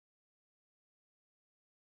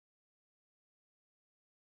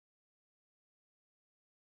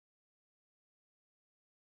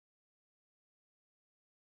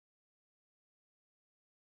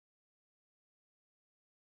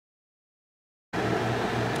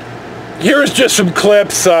Here's just some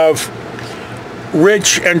clips of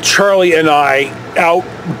Rich and Charlie and I out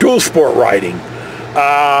dual sport riding.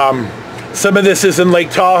 Some of this is in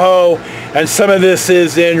Lake Tahoe, and some of this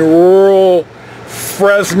is in rural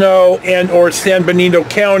Fresno and or San Benito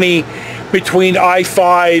County, between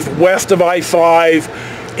I-5, west of I-5,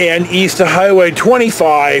 and east of Highway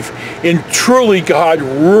 25, in truly, God,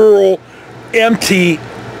 rural, empty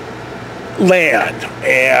land.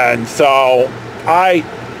 And so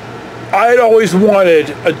I'd always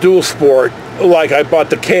wanted a dual sport. Like, I bought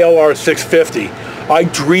the KLR 650. I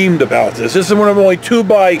dreamed about this. This is one of only two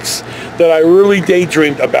bikes that I really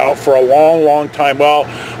daydreamed about for a long, long time. Well,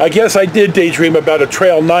 I guess I did daydream about a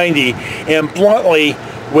Trail 90, and bluntly,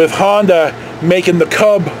 with Honda making the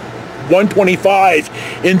Cub 125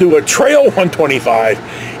 into a Trail 125,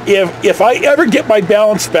 if I ever get my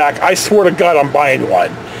balance back, I swear to God I'm buying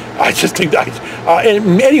one. I just think that,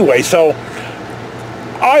 anyway, so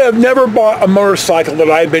I have never bought a motorcycle that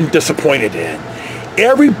I've been disappointed in.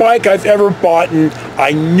 Every bike I've ever bought,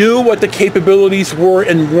 I knew what the capabilities were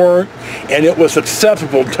and weren't, and it was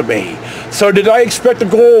acceptable to me. So did I expect the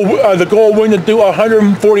Gold Wing to do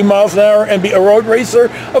 140 miles an hour and be a road racer?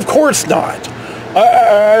 Of course not.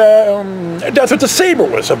 That's what the Sabre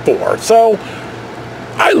was for. So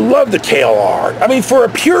I love the KLR. I mean, for a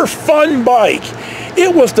pure fun bike,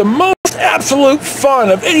 it was the most absolute fun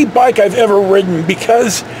of any bike I've ever ridden,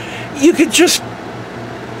 because you just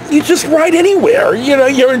ride anywhere. You know,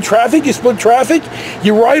 you're in traffic, you split traffic,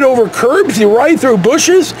 you ride over curbs, you ride through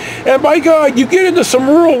bushes, and by God, you get into some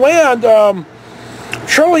rural land.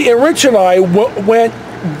 Charlie and Rich and I went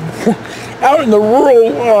out in the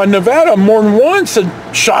rural Nevada more than once and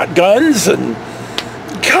shot guns, and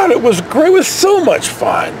God, it was great. It was so much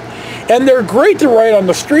fun. And they're great to ride on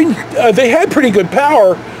the street. They had pretty good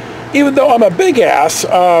power, even though I'm a big ass.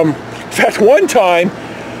 In fact, one time,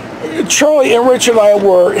 Charlie and Rich and I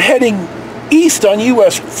were heading east on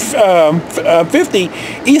US 50,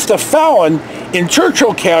 east of Fallon in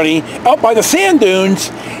Churchill County, out by the sand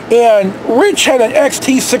dunes, and Rich had an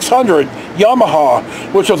XT600 Yamaha,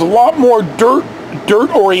 which was a lot more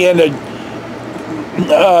dirt-oriented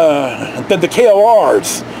than the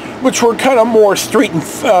KLRs, which were kind of more street and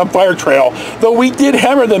fire trail, though we did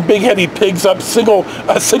hammer them big heavy pigs up single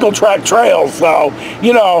track trails. So,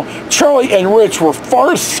 you know, Charlie and Rich were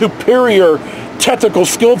far superior technical,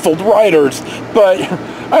 skillful riders, but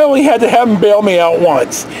I only had to have them bail me out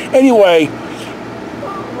once. Anyway,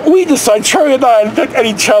 we decided, Charlie and I looked at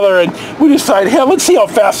each other, and we decided, hey, let's see how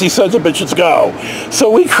fast these sons of bitches go. So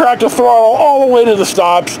we cracked the throttle all the way to the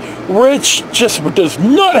stops. Rich just does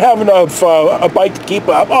not have enough a bike to keep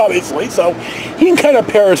up, obviously, so he can kind of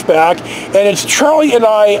pair us back. And it's Charlie and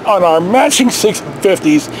I on our matching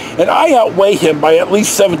 650s, and I outweigh him by at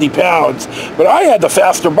least 70 pounds. But I had the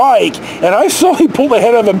faster bike, and I slowly pulled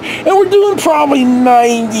ahead of him, and we're doing probably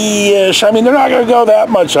 90-ish. I mean, they're not going to go that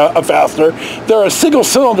much faster. They're a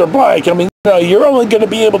single-cylinder bike. I mean, you know, you're only going to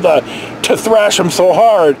be able to thrash them so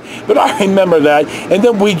hard. But I remember that. And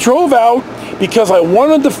then we drove out because I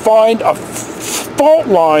wanted to find a fault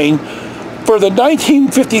line for the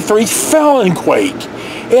 1953 Fallon quake.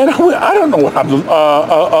 And I don't know what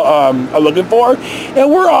I'm looking for. And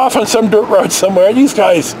we're off on some dirt road somewhere. And these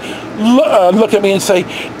guys look at me and say,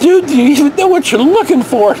 dude, do you even know what you're looking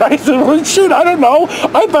for? And I said, well, shoot, I don't know.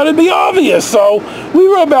 I thought it'd be obvious. So we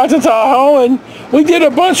rode back to Tahoe, and we did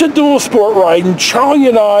a bunch of dual sport riding, Charlie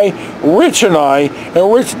and I, Rich and I,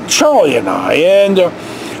 and Rich, Charlie and I. And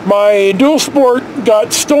my dual sport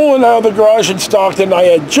got stolen out of the garage in Stockton. I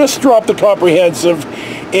had just dropped the comprehensive,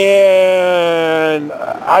 and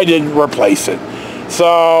I didn't replace it.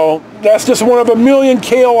 So that's just one of a million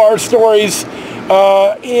KLR stories.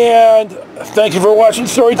 And thank you for watching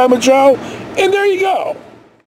Storytime with Joe. And there you go.